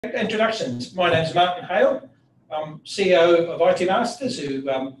Introductions. My name is Martin Hale. I'm CEO of IT Masters, who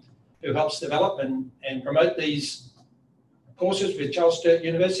helps develop and promote these courses with Charles Sturt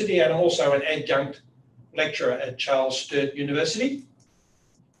University, and I'm also an adjunct lecturer at Charles Sturt University.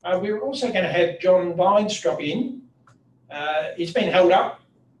 We're also going to have John Vines drop in. He's been held up,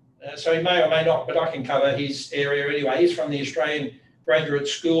 so he may or may not, but I can cover his area anyway. He's from the Australian Graduate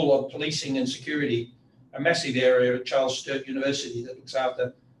School of Policing and Security, a massive area at Charles Sturt University that looks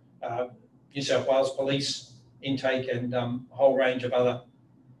after New South Wales police intake and a whole range of other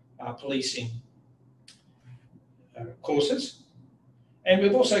policing courses. And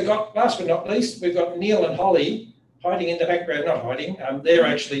we've also got, last but not least, we've got Neil and Holly hiding in the background, not hiding, they're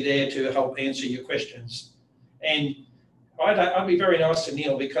actually there to help answer your questions. And I'd be very nice to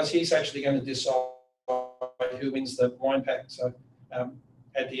Neil because he's actually going to decide who wins the wine pack. So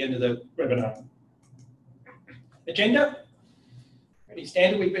at the end of the webinar. Agenda. Pretty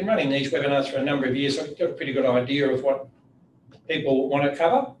standard. We've been running these webinars for a number of years, so we've got a pretty good idea of what people want to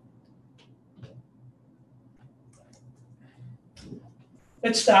cover.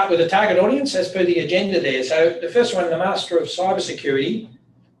 Let's start with the target audience as per the agenda there. So the first one, the Master of Cybersecurity,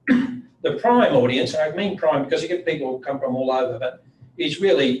 the prime audience, and I mean prime because you get people who come from all over, but is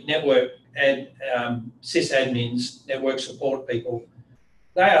really network and sysadmins, network support people.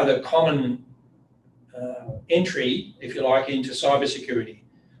 They are the common entry, if you like, into cybersecurity.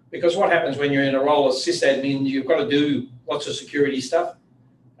 Because what happens when you're in a role as sysadmin, you've got to do lots of security stuff.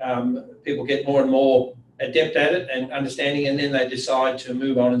 People get more and more adept at it and understanding, and then they decide to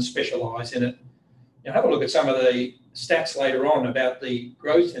move on and specialise in it. Now, have a look at some of the stats later on about the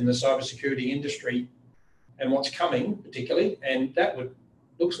growth in the cybersecurity industry and what's coming, particularly, and that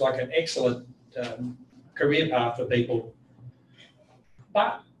looks like an excellent career path for people.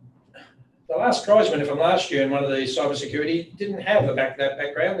 But the last prize winner from last year in one of the cybersecurity didn't have that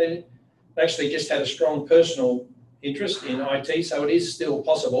background. They actually just had a strong personal interest in IT, so it is still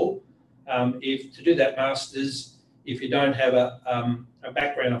possible to do that master's if you don't have a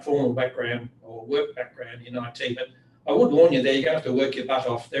background, a formal background or work background in IT. But I would warn you there, you're going to have to work your butt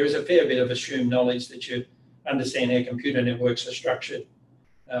off. There is a fair bit of assumed knowledge that you understand how computer networks are structured.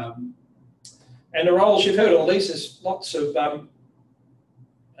 And the roles, you've heard all these, there's lots of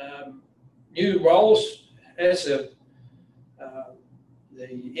new roles as the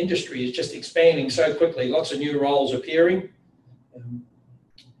industry is just expanding so quickly. Lots of new roles appearing.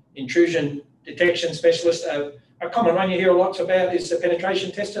 Intrusion detection specialist. A common one you hear lots about is the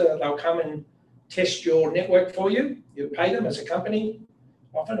penetration tester. They'll come and test your network for you. You pay them as a company,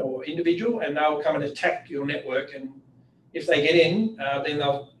 often, or individual, and they'll come and attack your network. And if they get in, then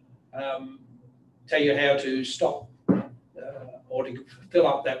they'll tell you how to stop or to fill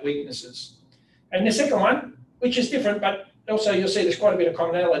up that weaknesses. And the second one, which is different, but also you'll see there's quite a bit of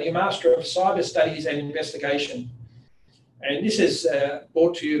commonality, Master of Cyber Studies and Investigation. And this is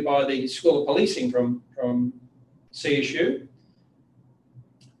brought to you by the School of Policing from CSU.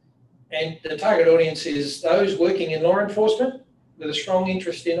 And the target audience is those working in law enforcement with a strong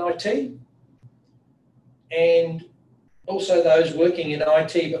interest in IT, and also those working in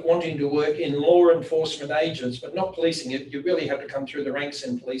IT but wanting to work in law enforcement agents, but not policing it. You really have to come through the ranks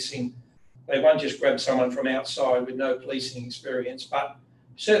in policing. They won't just grab someone from outside with no policing experience, but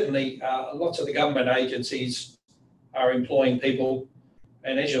certainly lots of the government agencies are employing people.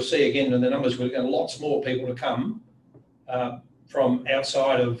 And as you'll see again in the numbers, we're going to lots more people to come from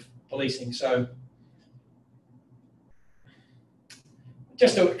outside of policing. So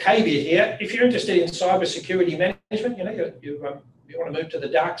just a caveat here, if you're interested in cybersecurity management, you want to move to the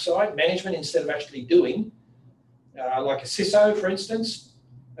dark side, management instead of actually doing, like a CISO, for instance,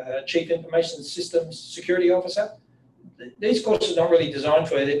 Chief Information Systems Security Officer. These courses are not really designed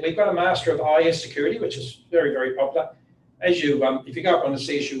for it. We've got a Master of IS Security, which is very, very popular. As you, if you go up on the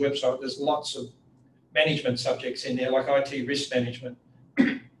CSU website, there's lots of management subjects in there, like IT risk management,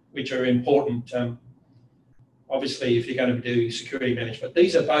 which are important, obviously, if you're going to do security management.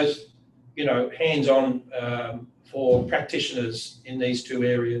 These are both, hands-on for practitioners in these two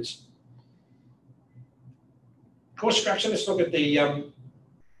areas. Course structure, let's look at the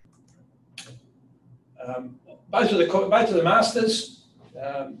both of the masters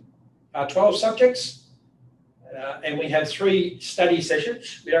are 12 subjects, and we have 3 study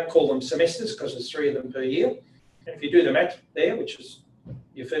sessions. We don't call them semesters because there's 3 of them per year. And if you do the math there, which is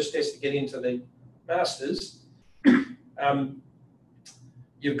your first test to get into the masters,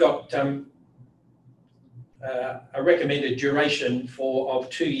 you've got a recommended duration of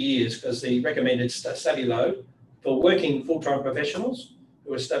 2 years, because the recommended study load for working full-time professionals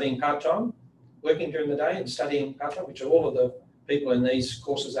who are studying part-time, working during the day and studying part-time, which are all of the people in these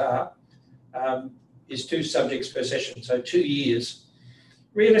courses are, is 2 subjects per session, so 2 years.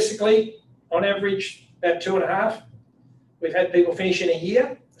 Realistically, on average, about 2.5. We've had people finish in a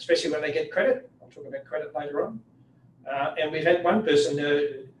year, especially when they get credit. I'll talk about credit later on. And we've had one person,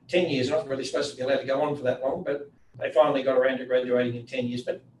 10 years, not really supposed to be allowed to go on for that long, but they finally got around to graduating in 10 years.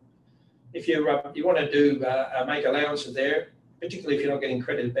 But if you want to do make allowances there, particularly if you're not getting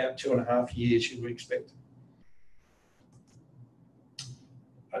credit, about 2.5 years you would expect.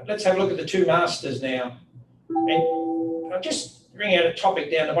 Let's have a look at the 2 masters now. And I'll just bring out a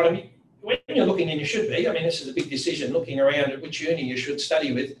topic down the bottom. When you're looking, and you should be, I mean, this is a big decision, looking around at which uni you should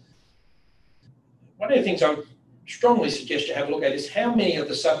study with. One of the things I would strongly suggest you have a look at is how many of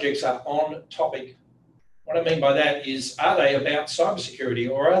the subjects are on topic. What I mean by that is, are they about cybersecurity,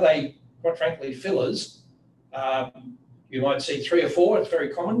 or are they, quite frankly, fillers? You might see 3 or 4, it's very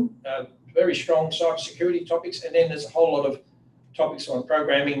common, very strong cybersecurity topics, and then there's a whole lot of topics on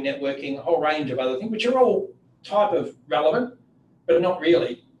programming, networking, a whole range of other things, which are all type of relevant, but not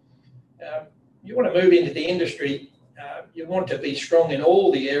really. You want to move into the industry, you want to be strong in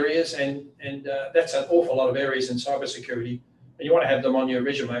all the areas, and that's an awful lot of areas in cybersecurity, and you want to have them on your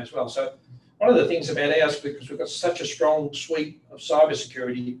resume as well. So one of the things about ours, because we've got such a strong suite of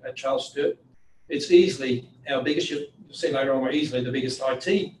cybersecurity at Charles Sturt, it's easily our biggest, you'll see later on, we're easily the biggest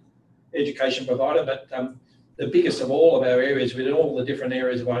IT education provider, but the biggest of all of our areas within all the different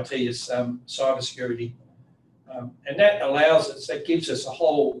areas of IT is cybersecurity. And that allows us, that gives us a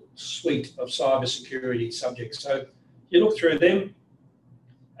whole suite of cybersecurity subjects. So you look through them.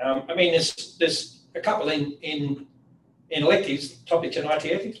 I mean, there's a couple in electives, topics in IT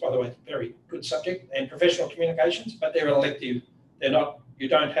ethics, by the way, very good subject, and professional communications, but they're elective. They're not, you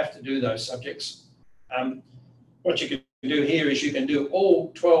don't have to do those subjects. What you can do here is you can do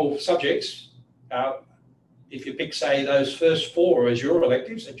all 12 subjects. If you pick, say, those first 4 as your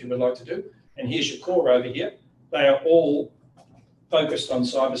electives that you would like to do, and here's your core over here, they are all focused on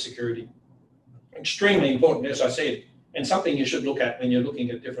cybersecurity. Extremely important, as I said, and something you should look at when you're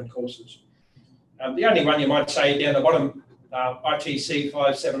looking at different courses. The only one you might say down the bottom, ITC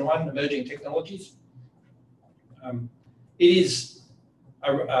 571, Emerging Technologies. It is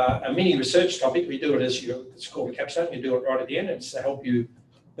a mini research topic. We do it as it's called a capstone. You do it right at the end. It's to help you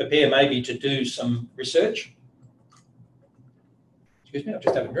prepare maybe to do some research. Excuse me, I'll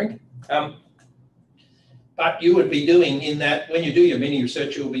just have a drink. But you would be doing in that, when you do your mini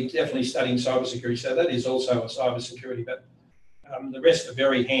research, you'll be definitely studying cybersecurity. So that is also a cybersecurity, but the rest are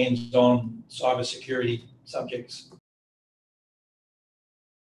very hands-on cybersecurity subjects.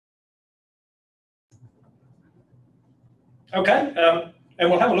 Okay, and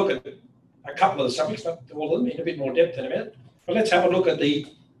we'll have a look at a couple of the subjects, not all of them, in a bit more depth in a minute. But let's have a look at the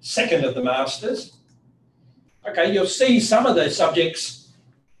second of the masters. Okay, you'll see some of those subjects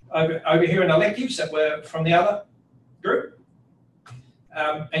over here in electives that were from the other group,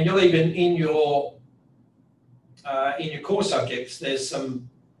 and you'll even in your core subjects, there's some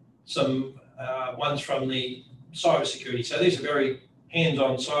ones from the cybersecurity. So these are very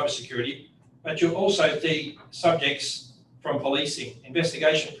hands-on cybersecurity, but you'll also see subjects from policing,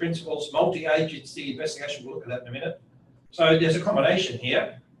 investigation principles, multi-agency investigation. We'll look at that in a minute. So there's a combination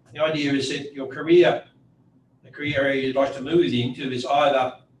here. The idea is that your career, the career area you'd like to move into is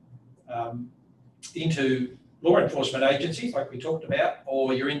either into law enforcement agencies, like we talked about,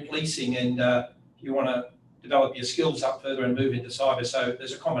 or you're in policing and you want to develop your skills up further and move into cyber. So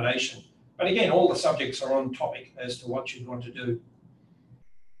there's a combination. But again, all the subjects are on topic as to what you want to do.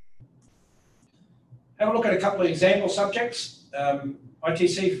 Have a look at a couple of example subjects.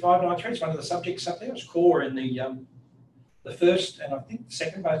 ITC 593 is one of the subjects up there. It's core in the first and I think the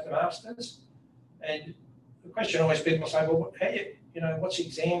second, both the masters. And the question always people say, well, how what's the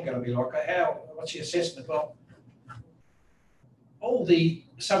exam going to be like? What's the assessment? Well, all the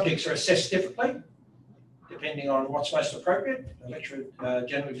subjects are assessed differently, depending on what's most appropriate. The lecturer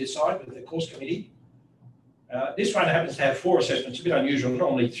generally decide with the course committee. This one happens to have 4 assessments, a bit unusual.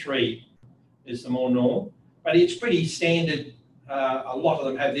 Normally 3 is the more normal, but it's pretty standard. A lot of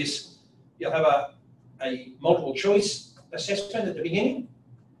them have this. You'll have a multiple choice assessment at the beginning.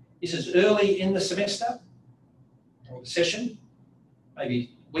 This is early in the semester or the session,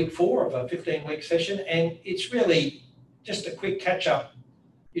 maybe week 4 of a 15-week session, and it's really just a quick catch-up.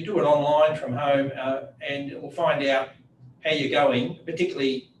 You do it online from home, and it will find out how you're going.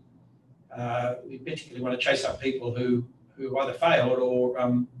 Particularly, we particularly want to chase up people who either failed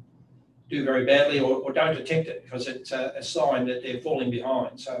or do very badly or don't attempt it, because it's a sign that they're falling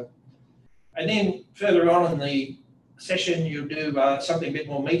behind. So, and then further on in the session, you do something a bit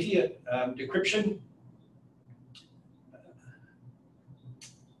more meatier, decryption.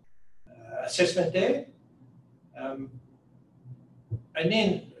 assessment there. And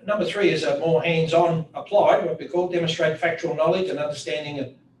then number 3 is a more hands-on applied, what we call demonstrate factual knowledge and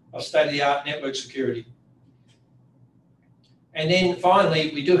understanding of state-of-the-art network security. And then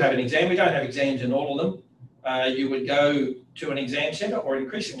finally, we do have an exam. We don't have exams in all of them. You would go to an exam centre, or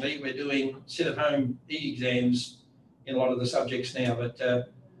increasingly we're doing sit-at-home e-exams in a lot of the subjects now. But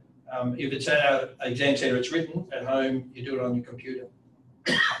if it's at an exam centre, it's written. At home, you do it on your computer.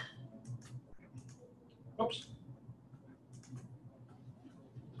 Oops.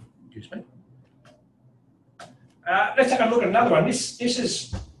 Excuse me. Let's have a look at another one. This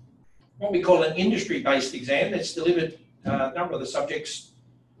is what we call an industry-based exam that's delivered. A number of the subjects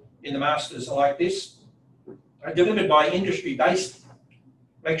in the Masters are like this. Are delivered by industry-based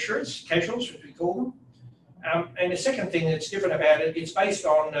lecturers, casuals, as we call them. And the second thing that's different about it, it's based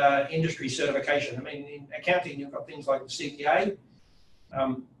on industry certification. I mean, in accounting, you've got things like the CPA.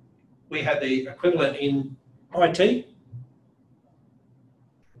 We have the equivalent in IT.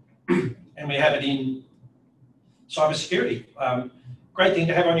 And we have it in cybersecurity. Great thing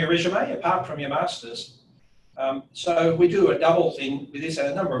to have on your resume, apart from your Masters. So we do a double thing with this, and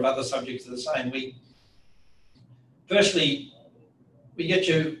a number of other subjects are the same. Firstly, we get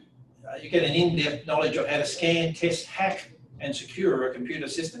you get an in-depth knowledge of how to scan, test, hack, and secure a computer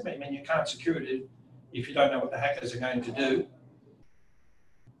system. I mean, you can't secure it if you don't know what the hackers are going to do.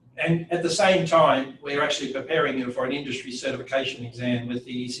 And at the same time, we're actually preparing you for an industry certification exam with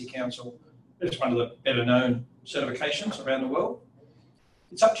the EC Council. It's one of the better known certifications around the world.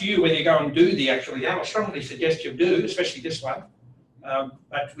 It's up to you whether you go and do the actual exam. I strongly suggest you do, especially this one.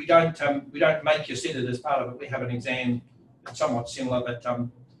 But we don't make you sit it as part of it. We have an exam that's somewhat similar, but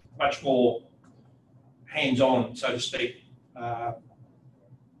much more hands-on, so to speak.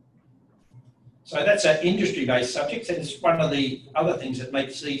 So that's an industry-based subject, and it's one of the other things that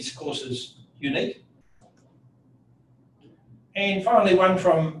makes these courses unique. And finally, one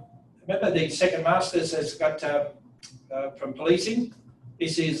from, remember the second Masters has got from policing.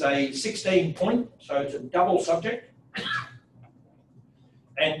 This is a 16-point, so it's a double subject.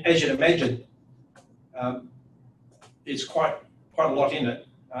 And as you'd imagine, there's quite a lot in it.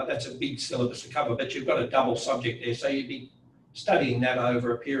 That's a big syllabus to cover, but you've got a double subject there. So you'd be studying that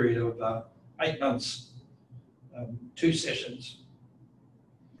over a period of 8 months, 2 sessions.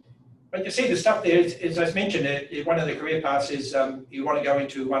 But you see the stuff there, as I mentioned, one of the career paths is you want to go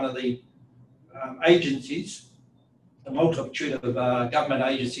into one of the agencies, a multitude of government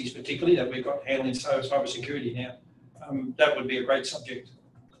agencies particularly that we've got handling cybersecurity now. That would be a great subject.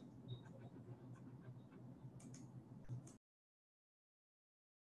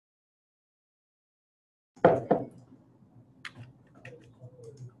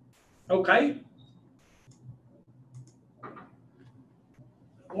 Okay.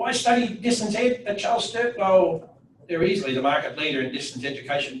 Why study distance ed at Charles Sturt? Well, they're easily the market leader in distance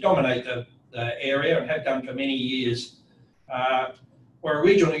education, dominate the area and have done for many years. We're a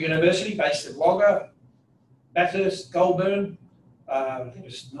regional university based at Wagga, Bathurst, Goulburn. I think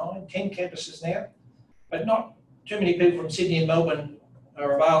it's 9, 10 campuses now, but not too many people from Sydney and Melbourne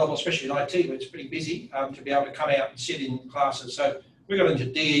are available, especially in IT, where it's pretty busy, to be able to come out and sit in classes. So we got into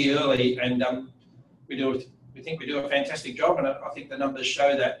DE early, and we think we do a fantastic job, and I think the numbers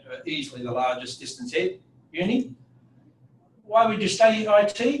show that easily the largest distance ed uni. Why would you study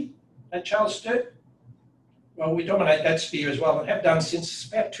IT at Charles Sturt? Well, we dominate that sphere as well and have done since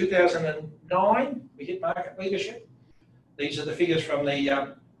about 2009. We hit market leadership. These are the figures from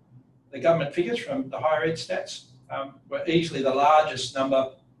the government figures from the higher ed stats. We're easily the largest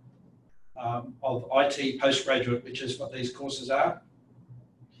number of IT postgraduate, which is what these courses are.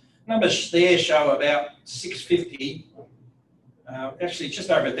 Numbers there show about 650. Actually, just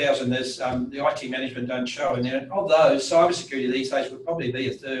over 1,000. There's the IT management don't show in there. Of those, cybersecurity these days would probably be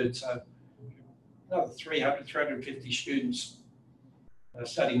a third. So another 300, 350 students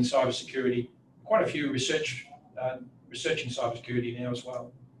studying cybersecurity. Quite a few researching cybersecurity now as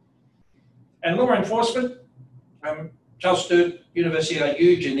well. And law enforcement. Charles Sturt University are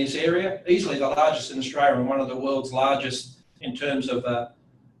huge in this area, easily the largest in Australia and one of the world's largest in terms of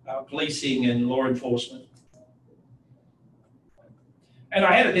policing and law enforcement. And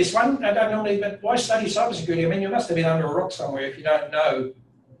I added this one, I don't normally, but why study cybersecurity? I mean, you must have been under a rock somewhere if you don't know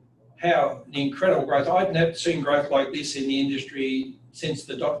how the incredible growth. I've never seen growth like this in the industry since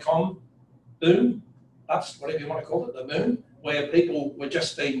the .com boom, bust, whatever you want to call it, the boom, where people were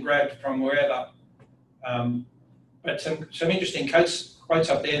just being grabbed from wherever. But some interesting quotes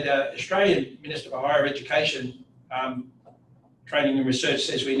up there. The Australian Minister for Higher Education, Training and Research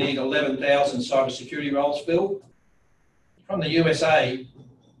says we need 11,000 cybersecurity roles filled. From the USA,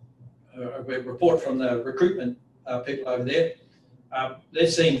 a report from the recruitment people over there. They're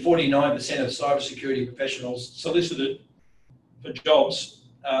seeing 49% of cybersecurity professionals solicited for jobs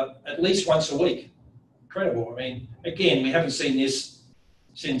at least once a week. Incredible. I mean, again, we haven't seen this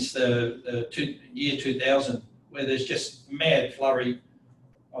since the year 2000, where there's just mad flurry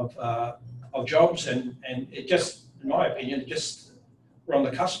of jobs, and it just, in my opinion, just we're on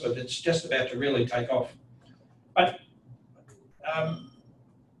the cusp of it's just about to really take off. But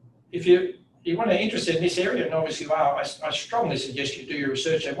if you're interested in this area, and obviously you are, I strongly suggest you do your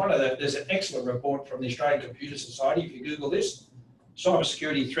research. And there's an excellent report from the Australian Computer Society, if you Google this,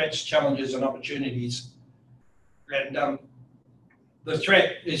 cybersecurity threats, challenges and opportunities. And the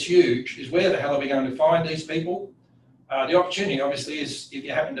threat is huge, is where the hell are we going to find these people? The opportunity, obviously, is if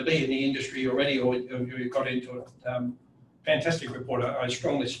you happen to be in the industry already or you've got into it. Fantastic report. I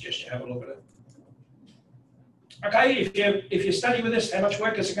strongly suggest you have a look at it. Okay, if you study with us, how much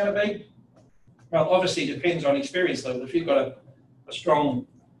work is it going to be? Well, obviously it depends on experience level. If you've got a strong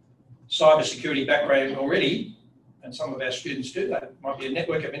cybersecurity background already, and some of our students do, that might be a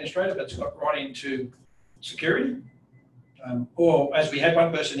network administrator that's got right into security, or as we had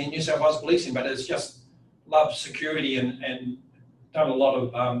one person in New South Wales policing, but has just loved security and done a lot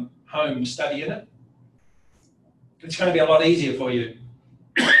of home study in it. It's going to be a lot easier for you.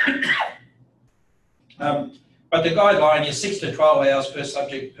 But the guideline is 6 to 12 hours per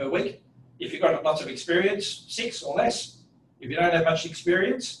subject per week. If you've got lots of experience, 6 or less. If you don't have much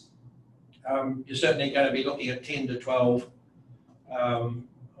experience, you're certainly going to be looking at 10 to 12.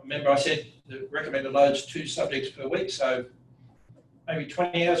 Remember I said the recommended load's 2 subjects per week, so maybe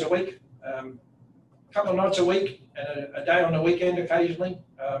 20 hours a week, a couple of nights a week, and a day on the weekend occasionally.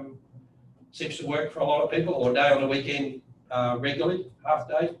 Seems to work for a lot of people, or a day on the weekend regularly, half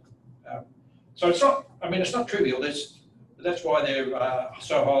day. So it's not, I mean, it's not trivial. That's why they're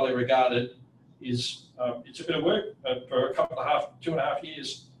so highly regarded. It's a bit of work for a couple of 2.5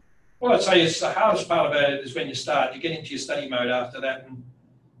 years. What I'd say is the hardest part about it is when you start, you get into your study mode after that, and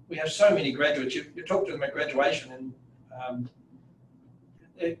we have so many graduates. You talk to them at graduation, and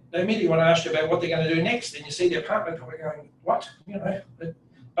they immediately want to ask you about what they're going to do next, and you see their partner probably going, what? You know,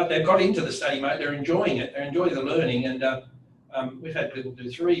 but they've got into the study mode, they're enjoying it, they're enjoying the learning, and we've had people do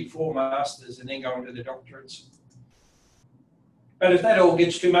 3, 4 masters and then go on to their doctorates. But if that all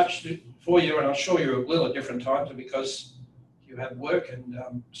gets too much for you, and I'm sure you will at different times because you have work and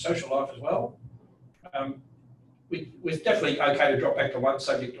social life as well, it's definitely okay to drop back to one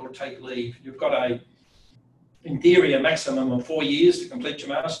subject or take leave. You've got in theory, a maximum of 4 years to complete your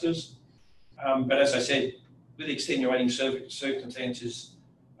masters. But as I said, with extenuating circumstances,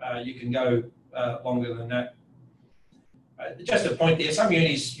 you can go longer than that. Just a point there, some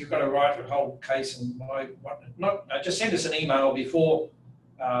unis, you've got to write a whole case and whatnot. Just send us an email before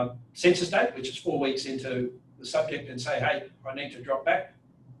census date, which is 4 weeks into the subject, and say, hey, I need to drop back,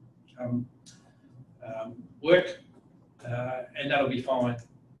 work, and that'll be fine.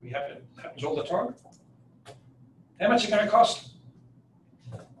 It happens all the time. How much is it going to cost?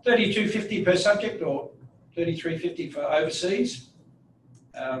 $32.50 per subject, or $33.50 for overseas.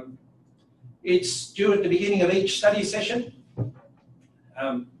 It's due at the beginning of each study session.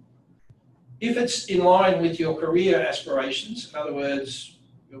 If it's in line with your career aspirations, in other words,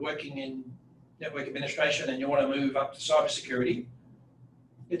 you're working in network administration and you want to move up to cybersecurity,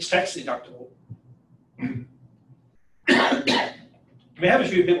 it's tax deductible. We have a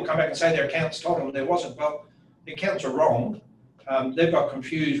few people come back and say their accountants told them there wasn't. Well, the accountants are wrong. They've got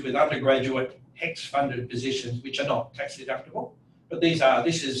confused with undergraduate HECS-funded positions, which are not tax deductible. But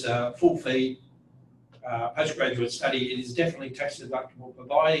this is full fee postgraduate study. It is definitely tax deductible,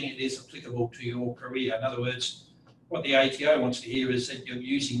 providing it is applicable to your career. In other words, what the ATO wants to hear is that you're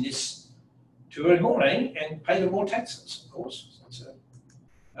using this to earn more money and pay them more taxes, of course. So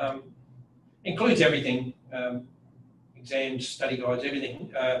includes everything, exams, study guides,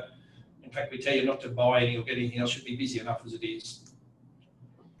 everything. In fact, we tell you not to buy any or get anything else. Should be busy enough as it is.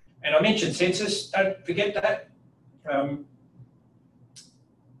 And I mentioned census. Don't forget that.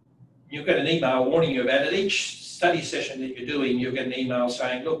 You'll get an email warning you about it. Each study session that you're doing, you'll get an email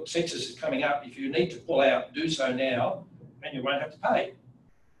saying, look, census is coming up. If you need to pull out, do so now, and you won't have to pay.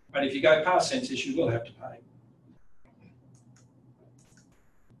 But if you go past census, you will have to pay.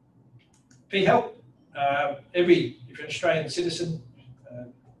 Fee help. If you're an Australian citizen,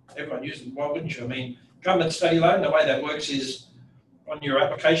 everyone uses it. Why wouldn't you? I mean, government study loan, the way that works is on your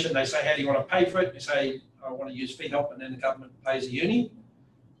application, they say, how do you want to pay for it? You say, I want to use fee help, and then the government pays the uni.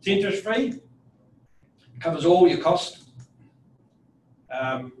 It's interest-free, covers all your costs.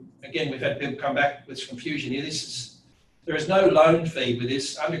 Again, we've had people come back with confusion here. This is There is no loan fee with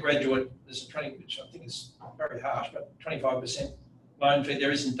this. Undergraduate, there's a 20, which I think is very harsh, but 25% loan fee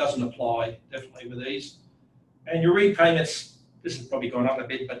doesn't apply definitely with these. And your repayments, this has probably gone up a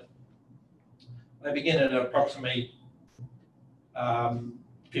bit, but they begin at approximately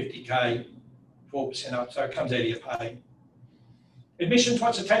 50K, 4% up, so it comes out of your pay. Admissions,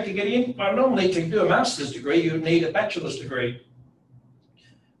 what's it take to get in? Well, normally to do a master's degree, you need a bachelor's degree.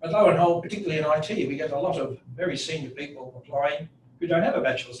 But lo and behold, particularly in IT, we get a lot of very senior people applying who don't have a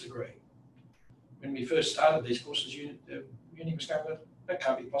bachelor's degree. When we first started these courses, uni was going, well, that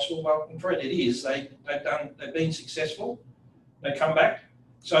can't be possible. Well, in fact, it is. They've been successful. They come back.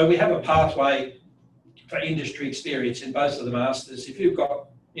 So we have a pathway for industry experience in both of the masters. If you've got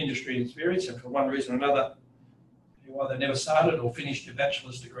industry experience and for one reason or another, you either never started or finished your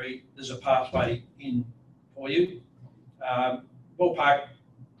bachelor's degree, there's a pathway in for you. Ballpark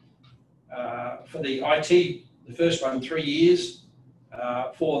for the IT, the first one, 3 years.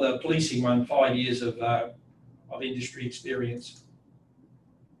 For the policing one, 5 years of industry experience.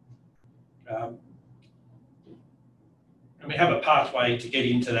 And we have a pathway to get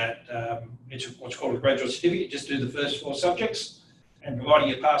into that. It's what's called a graduate certificate. Just do the first 4 subjects, and providing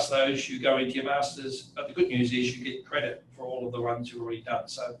you pass those, you go into your masters. But the good news is you get credit for all of the ones you've already done.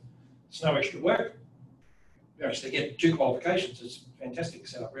 So it's no extra work. You actually get 2 qualifications. It's a fantastic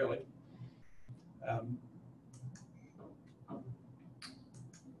setup, really.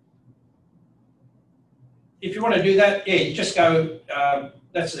 If you want to do that, yeah, you just go,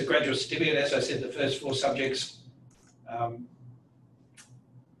 that's the graduate certificate, as I said, the first 4 subjects.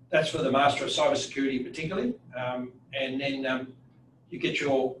 That's for the Master of Cybersecurity particularly. And then you get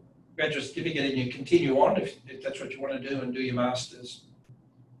your graduate certificate and you continue on if that's what you want to do and do your Masters.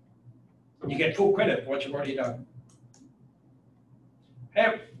 And you get full credit for what you've already done.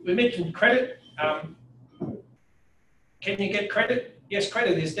 We mentioned credit. Can you get credit? Yes,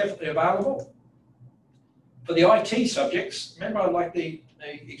 credit is definitely available. For the IT subjects, remember like the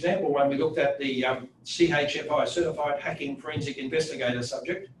example one, we looked at the CHFI, Certified Hacking Forensic Investigator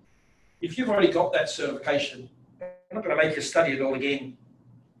subject. If you've already got that certification, I'm not going to make you study it all again.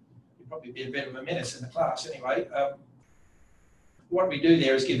 You'd probably be a bit of a menace in the class anyway. What we do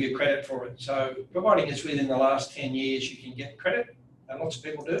there is give you credit for it. So providing it's within the last 10 years, you can get credit, and lots of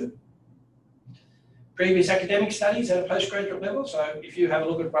people do. Previous academic studies at a postgraduate level. So if you have a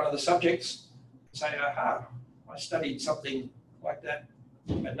look at one of the subjects, say, aha, I studied something like that,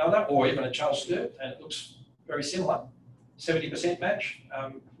 another, or even a Charles Sturt, and it looks very similar, 70% match,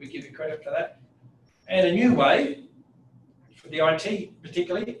 we give you credit for that. And a new way, for the IT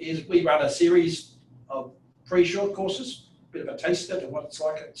particularly, is we run a series of pre-short courses, a bit of a taster of what it's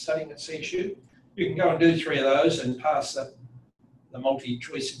like studying at CSU. You can go and do 3 of those and pass the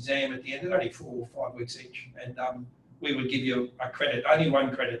multi-choice exam at the end. They're only 4 or 5 weeks each. And we would give you a credit, only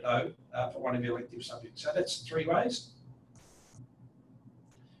 1 credit though, for one of your elective subjects. So that's 3 ways.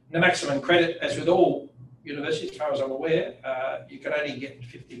 And the maximum credit, as with all universities, as far as I'm aware, you can only get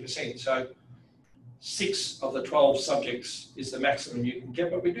 50%. So 6 of the 12 subjects is the maximum you can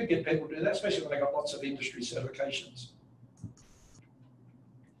get, but we do get people do that, especially when they've got lots of industry certifications.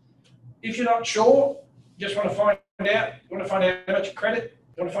 If you're not sure, just want to find out, you want to find out how much credit,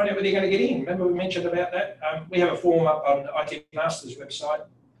 you want to find out whether you're going to get in. Remember we mentioned about that? We have a form up on the IT Masters website.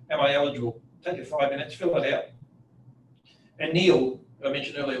 Am I eligible? Take you 5 minutes, fill it out. And Neil, who I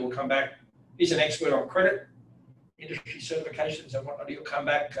mentioned earlier, will come back. He's an expert on credit, industry certifications and whatnot. He'll come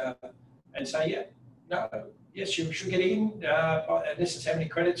back and say, yeah, no, yes, you should get in. And this is how many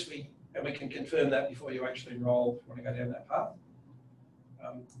credits and we can confirm that before you actually enroll if you want to go down that path.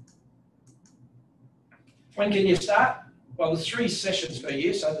 When can you start? Well, there's 3 sessions per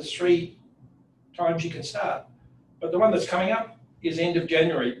year, so there's 3 times you can start. But the one that's coming up is end of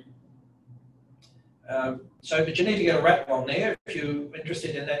January. But you need to get a rattle on there if you're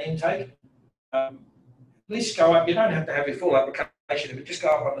interested in that intake. At least go up. You don't have to have your full application, but just go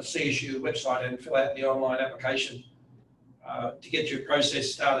up on the CSU website and fill out the online application to get your process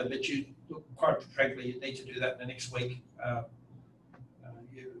started. But you, quite frankly, you need to do that in the next week.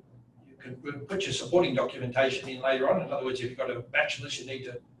 You can put your supporting documentation in later on. In other words, if you've got a bachelor's, you need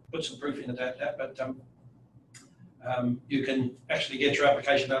to put some proof in that. But you can actually get your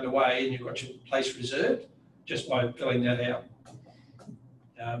application underway and you've got your place reserved just by filling that out.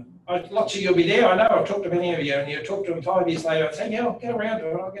 Lots of you will be there. I know I've talked to many of you, and you talk to them 5 years later and say, yeah, I'll get around to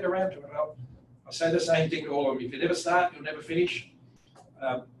it. I'll get around to it. I'll say the same thing to all of them. If you never start, you'll never finish.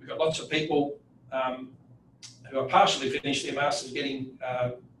 We've got lots of people who are partially finished their masters getting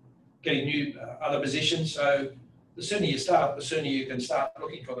new other positions. So the sooner you start, the sooner you can start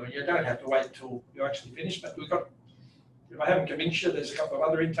looking for them. You don't have to wait until you're actually finished. But we've got If I haven't convinced you, there's a couple of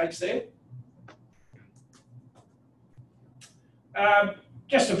other intakes there.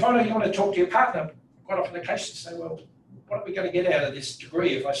 Just to follow, you want to talk to your partner. Quite often the case, say, well, what are we going to get out of this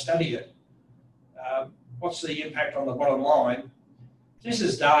degree if I study it? What's the impact on the bottom line? This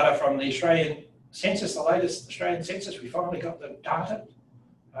is data from the Australian census, the latest Australian census. We finally got the data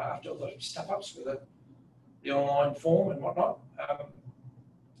after all the stuff-ups with the online form and whatnot.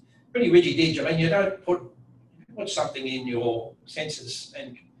 Pretty rigid-edge. I mean, you don't put something in your census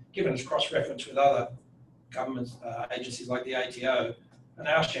and given it's cross-reference with other government agencies like the ATO, and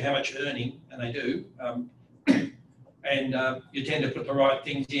they ask you how much you're earning, and they do, and you tend to put the right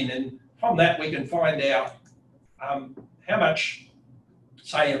things in, and from that we can find out how much,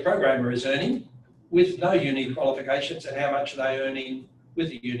 say, a programmer is earning with no uni qualifications and how much they're earning with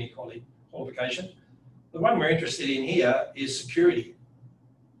a uni qualification. The one we're interested in here is security.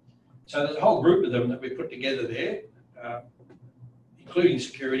 So there's a whole group of them that we put together there, including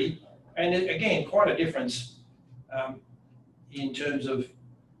security, and again, quite a difference in terms of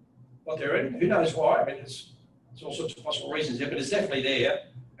what they're earning. Who knows why? I mean, there's all sorts of possible reasons there, but it's definitely there.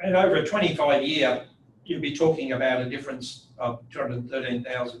 And over a 25-year, you'd be talking about a difference of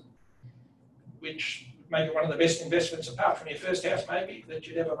 213,000, which would make it one of the best investments, apart from your first house maybe, that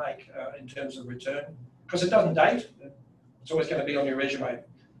you'd ever make in terms of return, because it doesn't date. It's always going to be on your resume.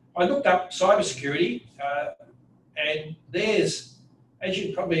 I looked up cybersecurity, and there's, as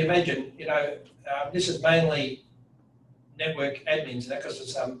you'd probably imagine, you know, this is mainly network admins, because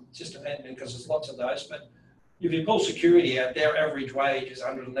it's system admin, because there's lots of those. But if you pull security out, their average wage is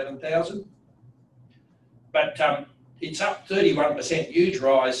 111,000. But it's up 31%, huge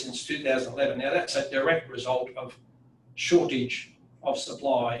rise since 2011. Now that's a direct result of shortage of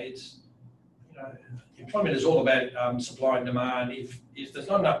supply. It's, you know, employment is all about supply and demand. If there's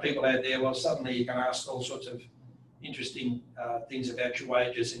not enough people out there, well, suddenly you can ask all sorts of interesting things about your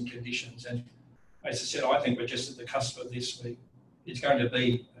wages and conditions. And as I said, I think we're just at the cusp of this. It's going to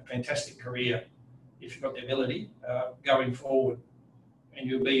be a fantastic career if you've got the ability going forward, and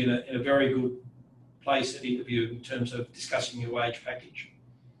you'll be in a very good place at interview in terms of discussing your wage package.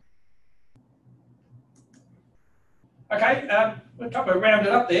 Okay, we'll probably round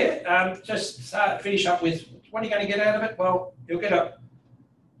it up there. Just finish up with what are you going to get out of it? Well, you'll get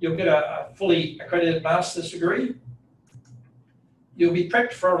a fully accredited master's degree. You'll be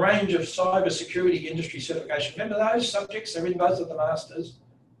prepped for a range of cybersecurity industry certification. Remember those subjects? They're in both of the masters.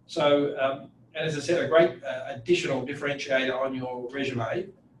 So, and as I said, a great additional differentiator on your resume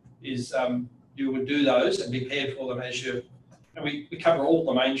is you would do those and be prepared for them as you. And we cover all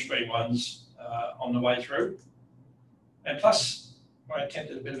the mainstream ones on the way through. And plus, I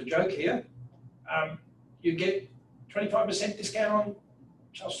attempted a bit of a joke here. You get 25% discount on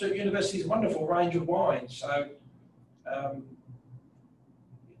Charles Sturt University's wonderful range of wines. So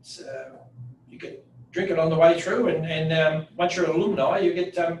you can drink it on the way through, and once you're an alumni, you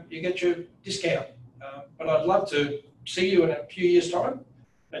get your discount. But I'd love to see you in a few years' time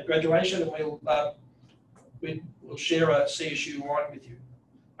at graduation, and we'll share a CSU wine with you.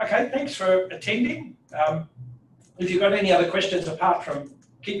 Okay, thanks for attending. If you've got any other questions apart from,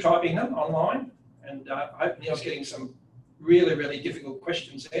 keep typing them online, and I hope Neil's getting some really, really difficult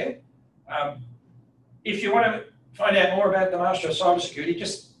questions there. If you want to find out more about the Master of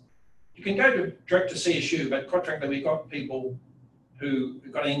Cybersecurity, you can go direct to CSU, but quite frankly, we've got people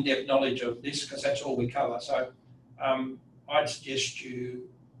who've got in-depth knowledge of this, because that's all we cover. So I'd suggest you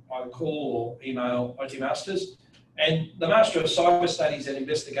either call or email IT Masters. And the Master of Cyber Studies and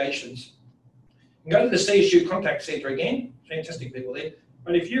Investigations, go to the CSU Contact Centre again, fantastic people there.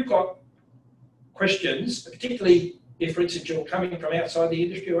 But if you've got questions, particularly if, for instance, you're coming from outside the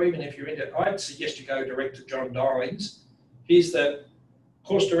industry, or even if you're in it, I'd suggest you go direct to John Dylings. He's the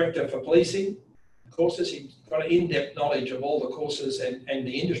course director for policing courses. He's got an in-depth knowledge of all the courses and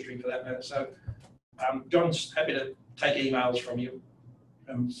the industry for that matter. So John's happy to take emails from you.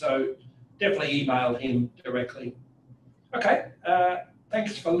 So definitely email him directly. Okay,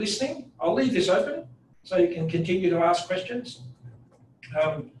 thanks for listening. I'll leave this open so you can continue to ask questions.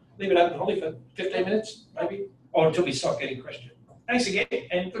 Leave it open, Holly, for 15 minutes, maybe, or until we stop getting questions. Thanks again,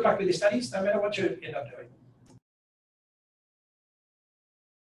 and good luck with your studies, no matter what you end up doing.